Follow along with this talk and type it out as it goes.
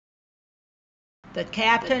The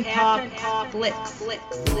Captain Talk Flicks.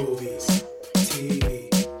 Movies,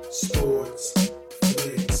 TV, sports,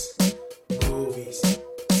 flicks. Movies,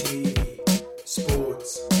 TV,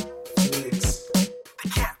 sports, flicks. The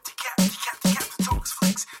Captain Talks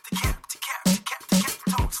Flicks. The Captain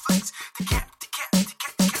Talks Flicks. The Captain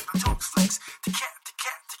Talks Flicks. The Captain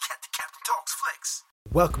Talks Flicks.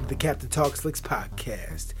 Welcome to the Captain Talks Flicks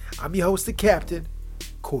podcast. I'm your host, the Captain,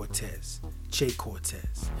 Cortez. Jay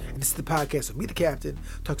Cortez. And this is the podcast where me, the Captain,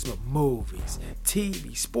 talks about movies,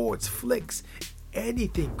 TV, sports, flicks,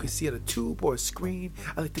 anything you can see on a tube or a screen.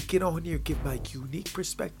 I like to get on here and give my unique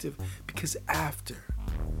perspective because after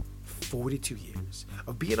 42 years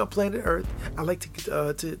of being on planet Earth, I like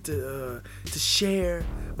to share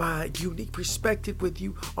my unique perspective with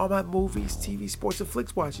you on my movies, TV, sports, and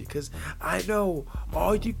flicks watching, because I know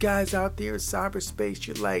all you guys out there in cyberspace,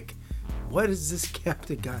 you're like, what does this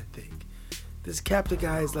Captain guy think? This Captain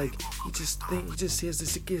guy is like, he just has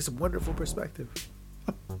this wonderful perspective.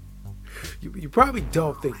 You probably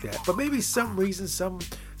don't think that, but maybe some reason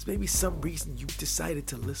you decided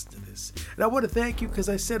to listen to this. And I want to thank you because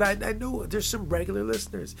I said I know there's some regular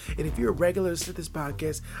listeners, and if you're a regular listener to this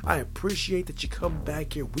podcast, I appreciate that you come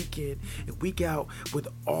back here week in and week out with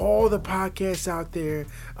all the podcasts out there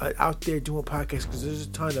doing podcasts, because there's a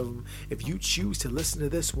ton of them. If you choose to listen to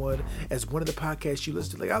this one as one of the podcasts you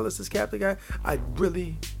listen to, like I listen to this Captain guy, I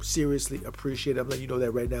really seriously appreciate it. I'm letting you know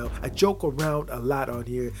that right now. I joke around a lot on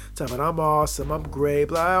here, talking about I'm awesome, I'm great,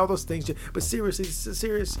 blah, all those things, but seriously, this is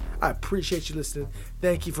serious. I appreciate you listening.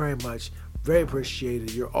 Thank you very much. Very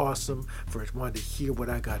appreciated. You're awesome for wanting to hear what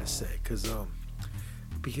I gotta say. Because, to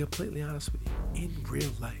be completely honest with you, in real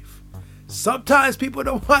life, sometimes people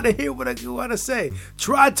don't want to hear what I want to say.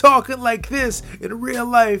 Try talking like this in real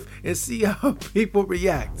life and see how people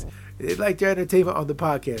react. They like their entertainment on the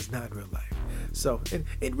podcast, not in real life. So,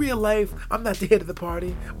 in real life, I'm not the head of the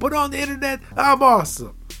party, but on the internet, I'm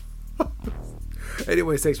awesome.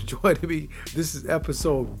 Anyways, thanks for joining me. This is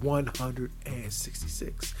episode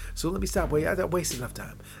 166. So let me stop. I don't waste enough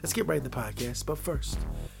time. Let's get right in the podcast. But first,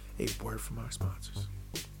 a word from our sponsors.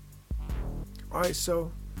 All right,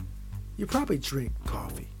 so you probably drink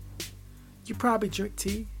coffee. You probably drink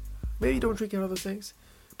tea. Maybe you don't drink any other things,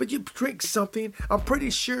 but you drink something. I'm pretty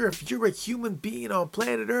sure if you're a human being on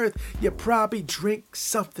planet Earth, you probably drink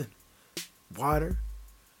something. Water,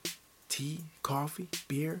 tea, coffee,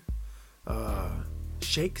 beer.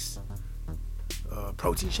 Shakes,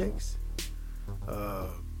 protein shakes,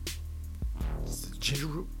 ginger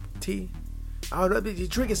root tea. I don't know, you're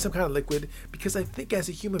drinking some kind of liquid, because I think as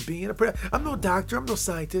a human being, I'm no doctor, I'm no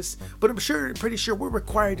scientist, but I'm pretty sure we're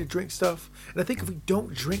required to drink stuff. And I think if we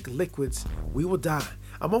don't drink liquids, we will die.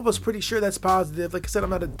 I'm almost pretty sure that's positive. Like I said,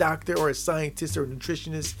 I'm not a doctor or a scientist or a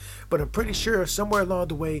nutritionist, but I'm pretty sure somewhere along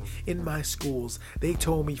the way in my schools, they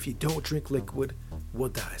told me if you don't drink liquid, we'll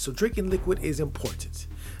die. So drinking liquid is important.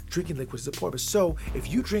 Drinking liquid is important. So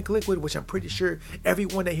if you drink liquid, which I'm pretty sure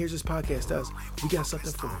everyone that hears this podcast does, we got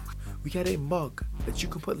something for you. We got a mug that you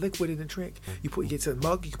can put liquid in and drink. You get a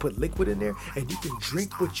mug, you can put liquid in there, and you can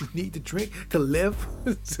drink what you need to drink to live,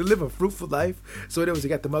 to live a fruitful life. So anyways, we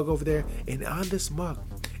got the mug over there, and on this mug,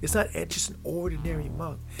 it's not just an ordinary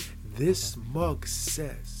mug. This mug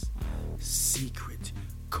says secret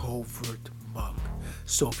covert mug.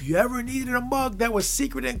 So if you ever needed a mug that was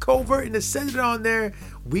secret and covert and it said it on there,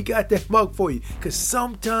 we got that mug for you. Because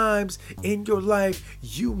sometimes in your life,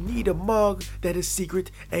 you need a mug that is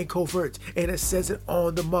secret and covert, and it says it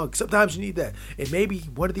on the mug. Sometimes you need that. And maybe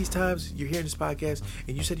one of these times you're hearing this podcast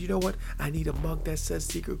and you said, you know what? I need a mug that says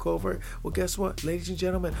secret covert. Well, guess what? Ladies and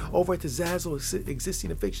gentlemen, over at the Zazzle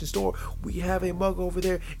Existing and Fiction store, we have a mug over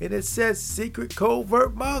there, and it says secret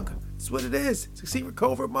covert mug. That's what it is. It's a secret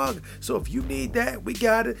covert mug. So if you need that, we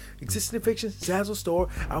got it. Existing and Fiction Zazzle store.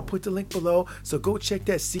 I'll put the link below. So go check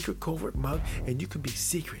that secret covert mug, and you can be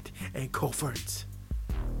secret and covert.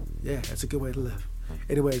 Yeah, that's a good way to live.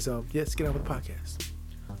 Anyways, let's get on with the podcast.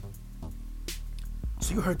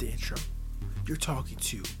 So you heard the intro. You're talking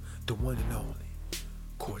to the one and only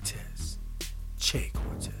Cortez, Che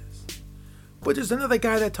Cortez. But there's another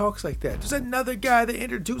guy that talks like that. There's another guy that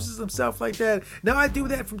introduces himself like that. Now I do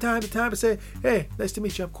that from time to time and say, hey, nice to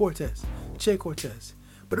meet you. I'm Cortez, Che Cortez.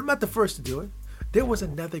 But I'm not the first to do it. There was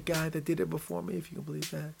another guy that did it before me, if you can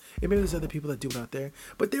believe that. And maybe there's other people that do it out there.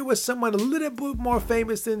 But there was someone a little bit more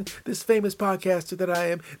famous than this famous podcaster that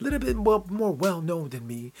I am. A little bit more well-known than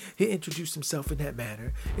me. He introduced himself in that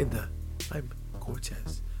manner. I'm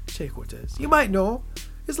Cortez, Che Cortez. You might know him.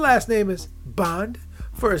 His last name is Bond.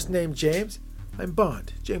 First name James. I'm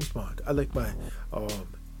Bond, James Bond. I like my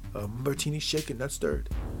martini shaken, not stirred.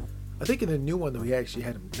 I think in the new one, though, he actually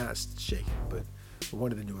had him not shaken, but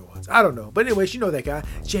One of the newer ones. I don't know. But anyways, you know that guy.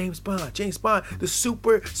 James Bond. James Bond, the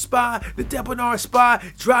super spy, the debonair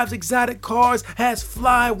spy, drives exotic cars, has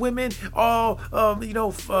fly women, all,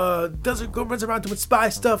 runs around doing spy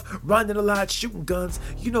stuff, running a lot, shooting guns.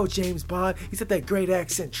 You know James Bond. He's got that great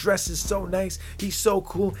accent, dresses so nice. He's so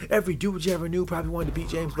cool. Every dude you ever knew probably wanted to beat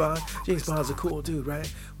James Bond. James Bond's a cool dude,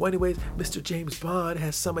 right? Well, anyways, Mr. James Bond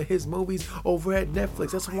has some of his movies over at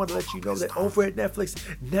Netflix. That's what I want to let you know, that over at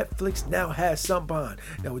Netflix now has some Bond.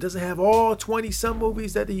 Now, it doesn't have all 20-some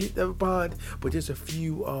movies that Bond, but there's a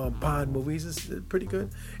few Bond movies. It's pretty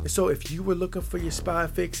good. And so if you were looking for your spy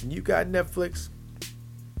fix and you got Netflix,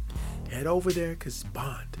 head over there, because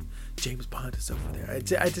James Bond is over there. I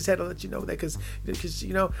just had to let you know that because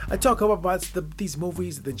I talk about these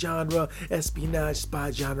movies, the genre, espionage, spy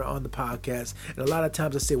genre on the podcast, and a lot of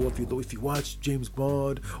times I say, well, if you watch James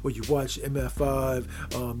Bond or you watch MF5,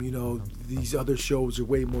 these other shows are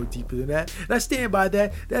way more deeper than that, and I stand by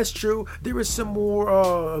that. That's true. There is some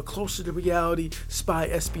more closer to reality spy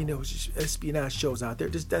espionage shows out there.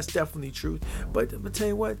 That's definitely true. But I'm gonna tell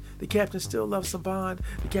you what, the captain still loves some Bond.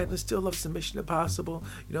 The captain still loves some Mission Impossible.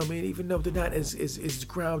 You know what I mean? Even though they're not as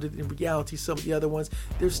grounded in reality, some of the other ones,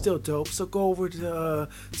 they're still dope. So go over to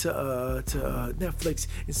Netflix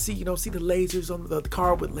and see the lasers on the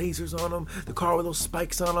car with lasers on them, the car with those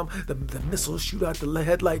spikes on them, the missiles shoot out the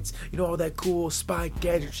headlights, all that cool spy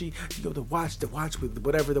gadgetry. The watch with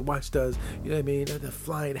whatever the watch does. You know what I mean? The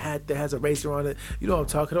flying hat that has a razor on it. You know what I'm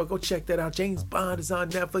talking about? Go check that out. James Bond is on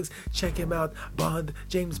Netflix. Check him out.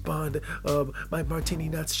 James Bond. My martini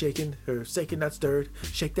not shaken, or shaken not stirred.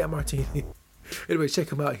 Shake that martini. Anyway,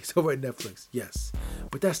 check him out. He's over at Netflix. Yes.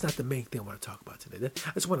 But that's not the main thing I want to talk about today.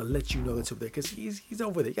 I just want to let you know that's over there because he's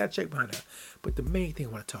over there. You got to check him out. But the main thing I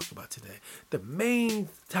want to talk about today, the main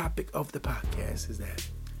topic of the podcast is that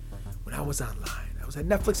when I was online, I was at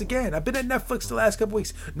Netflix again. I've been at Netflix the last couple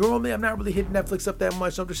weeks. Normally, I'm not really hitting Netflix up that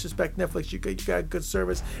much. Don't disrespect Netflix. You got good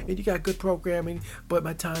service and you got good programming, but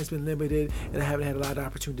my time's been limited and I haven't had a lot of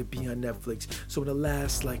opportunity to be on Netflix. So in the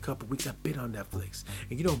last couple weeks, I've been on Netflix.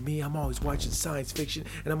 And you know me, I'm always watching science fiction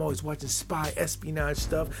and I'm always watching spy espionage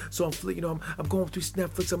stuff. So I'm going through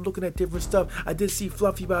Netflix. I'm looking at different stuff. I did see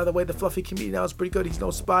Fluffy, by the way. The Fluffy comedian now is pretty good. He's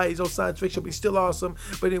no spy. He's no science fiction, but he's still awesome.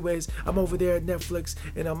 But anyways, I'm over there at Netflix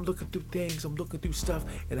and I'm looking through things. I'm looking through stuff,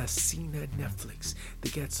 and I seen that Netflix, they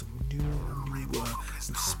got some new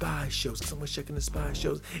some spy shows, because I was checking the spy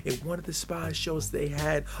shows, and one of the spy shows they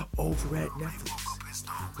had over at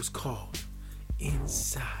Netflix was called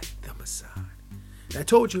Inside the Mossad. And I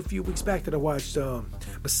told you a few weeks back that I watched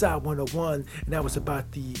Mossad 101, and that was about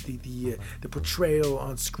the portrayal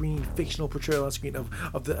on screen, fictional portrayal on screen of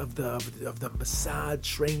the Mossad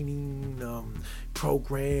training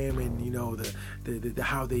program, and the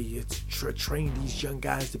how they train these young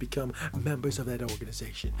guys to become members of that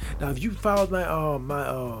organization. Now, if you followed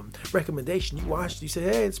my recommendation, you watched, you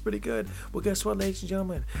said, hey, it's pretty good. Well, guess what, ladies and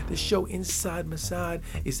gentlemen? The show Inside Mossad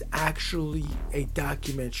is actually a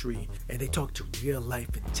documentary, and they talk to real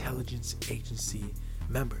life intelligence agency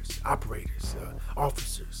members, operators,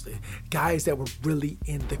 officers, the guys that were really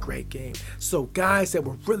in the great game. So guys that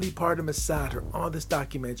were really part of Mossad are on this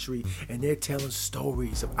documentary, and they're telling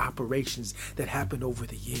stories of operations that happened over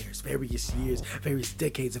the years, various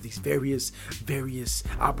decades of these various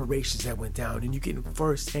operations that went down. And you get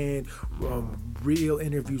firsthand real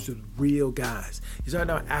interviews with real guys. These are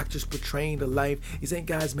not actors portraying the life. These ain't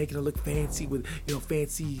guys making it look fancy with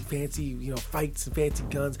fancy fights and fancy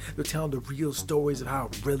guns. They're telling the real stories of how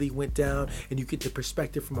it really went down, and you get the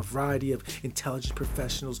perspective from a variety of intelligent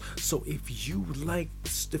professionals. So if you like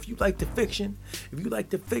the fiction,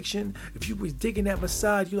 if you were digging at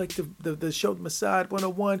Mossad, you like the show Mossad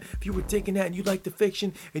 101, if you were digging that and you like the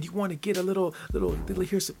fiction and you want to get a little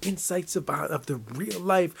hear some insights of the real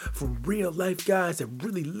life from real life guys that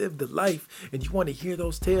really lived the life, and you want to hear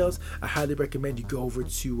those tales, I highly recommend you go over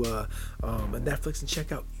to Netflix and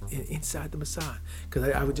check out Inside the Mossad, because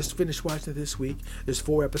I would just finish watching it this week. There's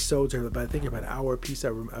 4 episodes, I think about an hour a piece,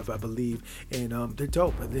 I believe, and they're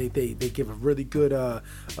dope. They give a really good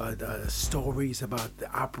stories about the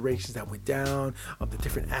operations that went down, the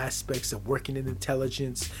different aspects of working in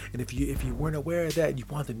intelligence. And if you weren't aware of that and you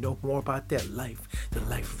want to know more about that life, the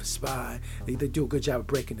life of a spy, they do a good job of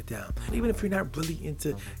breaking it down. And even if you're not really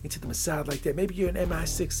into the Mossad like that, maybe you're an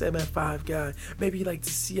MI6, MF5 guy, maybe you like the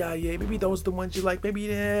CIA, maybe those are the ones you like, maybe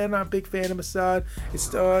not a big fan of Mossad.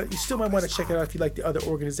 It's you still might want to check it out if you like the other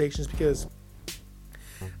organizations, because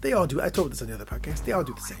they all do. I told this on the other podcast. They all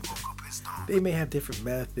do the same thing. they may have different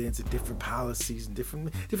methods and different policies and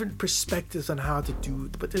different perspectives on how to do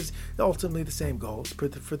it, but there's ultimately the same goals for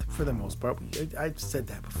the most part. I've said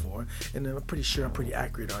that before, and I'm pretty sure I'm pretty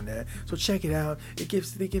accurate on that. So check it out. They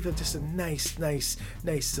give it just a nice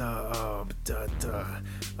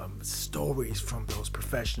stories from those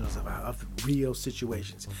professionals of real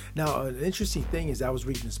situations. Now, an interesting thing is I was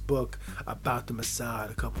reading this book about the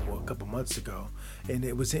Mossad a couple months ago, and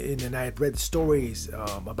and I had read stories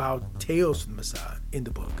about tales from the Mossad in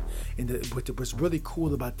the book. And what was really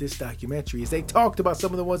cool about this documentary is they talked about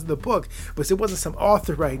some of the ones in the book, but it wasn't some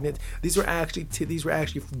author writing it. These were actually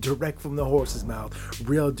direct from the horse's mouth,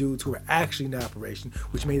 real dudes who were actually in operation,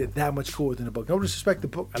 which made it that much cooler than the book. No disrespect the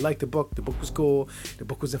book. I like the book. The book was cool. The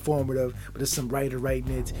book was informative, but there's some writer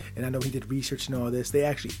writing it, and I know he did research and all this. They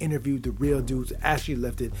actually interviewed the real dudes who actually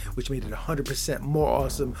lived it, which made it 100% more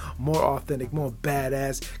awesome, more authentic, more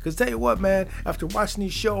badass. Because tell you what, man, after watching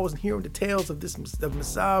these shows and hearing the tales of this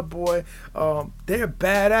Mossad boy, they're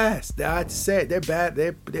badass. I have to say it. They're bad.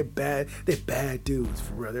 They're bad dudes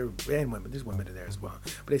for real. And women. There's women in there as well,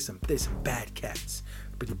 but there's some bad cats.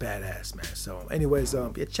 Pretty badass, man. So anyways,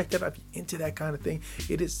 yeah, check that out if you're into that kind of thing.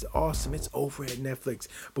 It is awesome. It's over at Netflix.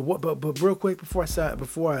 But real quick before I sign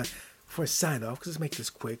off, because let's make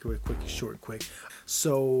this short and quick.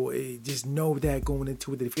 So just know that going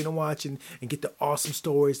into it, that if you're gonna watch and get the awesome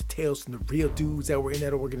stories, the tales from the real dudes that were in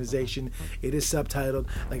that organization, it is subtitled.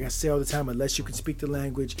 Like I say all the time, unless you can speak the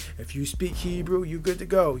language, if you speak Hebrew, you're good to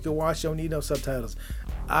go. You can watch, you don't need no subtitles.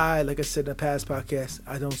 Like I said in the past podcast,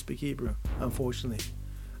 I don't speak Hebrew, unfortunately.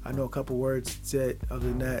 I know a couple words, that's it. Other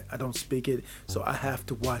than that, I don't speak it, so I have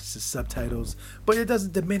to watch the subtitles. But it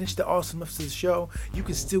doesn't diminish the awesomeness of the show. You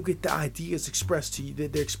can still get the ideas expressed to you,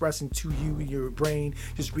 that they're expressing to you in your brain,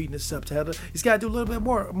 just reading the subtitle. You just gotta do a little bit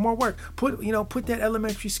more work. Put that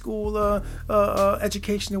elementary school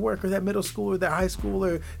education to work, or that middle school, or that high school,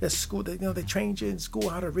 or that school that they trained you in school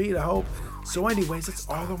how to read, I hope. So anyways, that's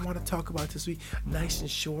all I want to talk about this week. Nice and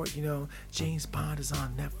short, James Bond is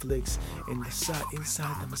on Netflix, and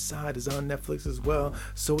Inside the Mossad is on Netflix as well.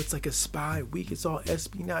 So it's like a spy week. It's all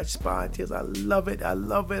espionage, spy tales. I love it.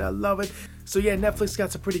 So yeah, Netflix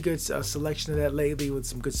got some pretty good selection of that lately, with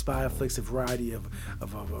some good spy flicks, a variety of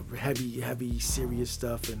heavy, serious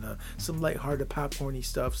stuff, and some lighthearted, popcorny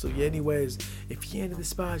stuff. So yeah, anyways, if you're into the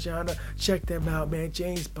spy genre, check them out, man.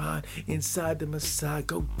 James Bond, Inside the Mossad.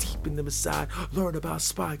 Go deep in the Mossad. Learn about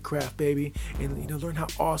spycraft, baby, and learn how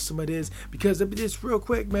awesome it is. Because it's real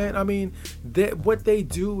quick, man. I mean, what they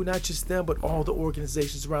do, not just them, but all the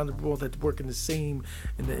organizations around the world that work in the same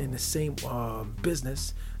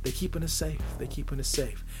business. They're keeping us safe.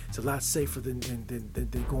 It's a lot safer than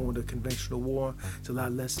going to conventional war. It's a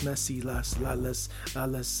lot less messy, lot less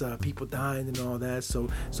people dying and all that. So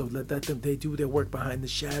let them. They do their work behind the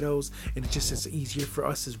shadows, and it's easier for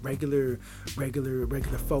us as regular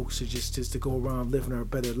folks to just to go around living our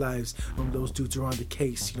better lives. Those dudes are on the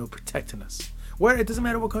case, protecting us. Where it doesn't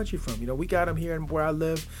matter what country you're from, we got them here where I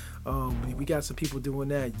live. We got some people doing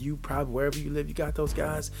that. You probably, wherever you live, you got those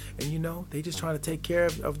guys, and they just trying to take care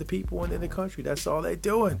of the people in the country. That's all they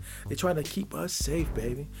doing. They trying to keep us safe,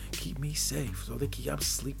 baby. Keep me safe. So I'm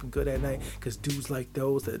sleeping good at night, because dudes like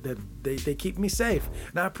those that they keep me safe,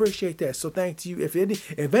 and I appreciate that. So thank you. If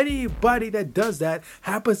anybody that does that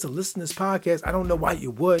happens to listen to this podcast, I don't know why you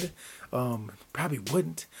would. Probably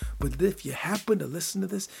wouldn't, but if you happen to listen to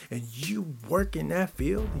this and you work in that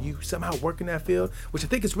field, you somehow work in that field, which I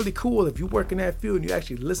think is really cool. If you work in that field and you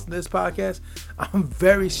actually listen to this podcast, I'm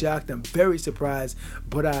very shocked. I'm very surprised,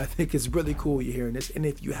 but I think it's really cool you're hearing this. And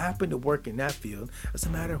if you happen to work in that field, it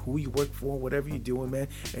doesn't matter who you work for, whatever you're doing, man,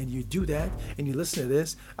 and you do that and you listen to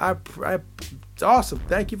this, it's awesome.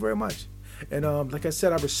 Thank you very much. And like I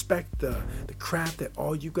said, I respect the craft that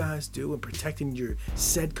all you guys do in protecting your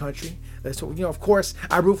said country. That's what, of course,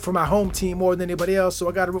 I root for my home team more than anybody else, so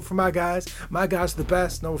I got to root for my guys. My guys are the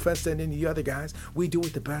best. No offense to any of the other guys. We do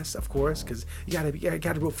it the best, of course, because you got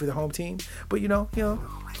to root for the home team. But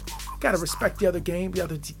gotta respect the other game, the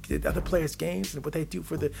other players' games, and what they do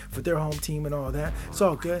for their home team and all that. It's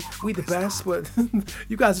all good. We the best, but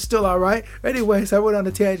you guys are still all right. Anyways, I went on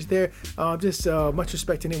a tangent there. Just much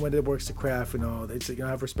respect to anyone that works the craft and all. I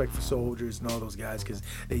have respect for soldiers and all those guys, because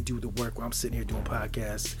they do the work while I'm sitting here doing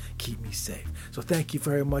podcasts, keep me safe. So thank you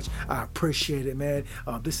very much. I appreciate it, man.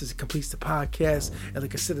 This completes the podcast, and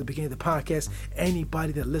like I said at the beginning of the podcast,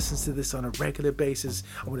 anybody that listens to this on a regular basis,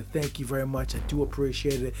 I want to thank you very much. I do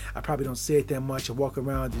appreciate it. I probably don't say it that much. I walk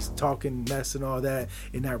around just talking, mess and all that,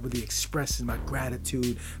 and not really expressing my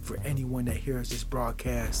gratitude for anyone that hears this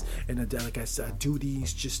broadcast. And like I said, I do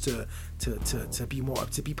these just to be more,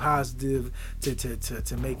 to be positive,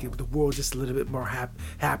 to make the world just a little bit more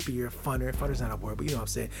happier, funner. Funner's not a word, but you know what I'm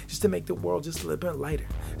saying. Just to make the world just a little bit lighter.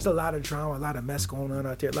 There's a lot of drama, a lot of mess going on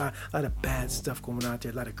out there, a lot of bad stuff going on out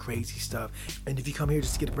there, a lot of crazy stuff. And if you come here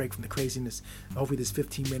just to get a break from the craziness, hopefully this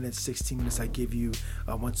 15 minutes, 16 minutes I give you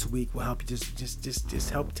once a week will help you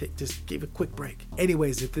just give a quick break.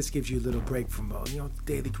 Anyways, if this gives you a little break from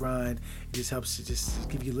daily grind, it just helps to just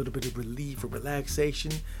give you a little bit of relief or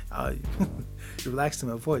relaxation. Relaxing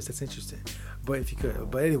my voice, that's interesting. But if you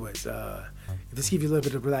could, but anyways, if this gives you a little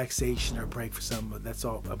bit of relaxation or a break for something, that's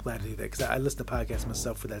all. I'm glad to do that because I listen to podcasts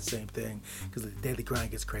myself for that same thing. Because the daily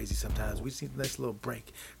grind gets crazy sometimes. We just need a nice little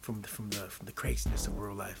break from the craziness of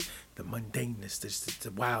real life, the mundaneness,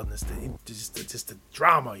 the wildness, just the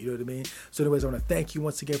drama. You know what I mean? So, anyways, I want to thank you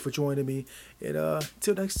once again for joining me. And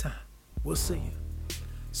till next time, we'll see you.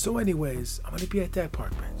 So, anyways, I'm gonna be at that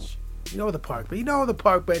park bench. You know the park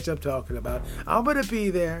bench I'm talking about. I'm gonna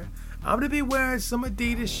be there. I'm gonna be wearing some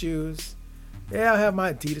Adidas shoes. Yeah, I have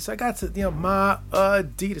my Adidas. I got my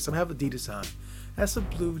Adidas. I'm gonna have Adidas on. I have some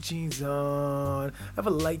blue jeans on. I have a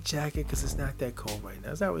light jacket because it's not that cold right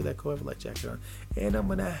now. It's not really that cold. I have a light jacket on. And I'm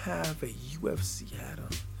gonna have a UFC hat on.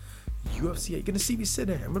 UFC hat. You're gonna see me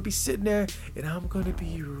sitting there. I'm gonna be sitting there and I'm gonna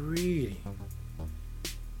be reading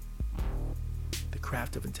The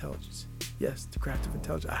Craft of Intelligence. Yes, The Craft of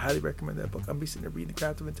Intelligence. I highly recommend that book. I'm be sitting there reading The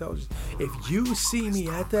Craft of Intelligence. If you see me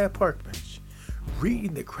at that park bench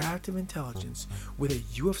reading The Craft of Intelligence with a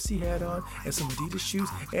UFC hat on and some Adidas shoes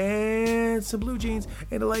and some blue jeans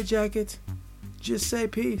and a light jacket, just say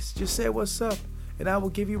peace. Just say what's up. And I will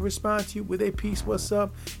give you a response to you with a peace, what's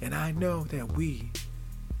up. And I know that we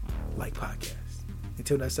like podcasts.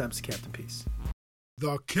 Until next time, it's Captain Peace.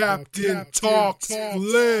 The Captain Talks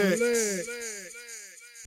Flicks.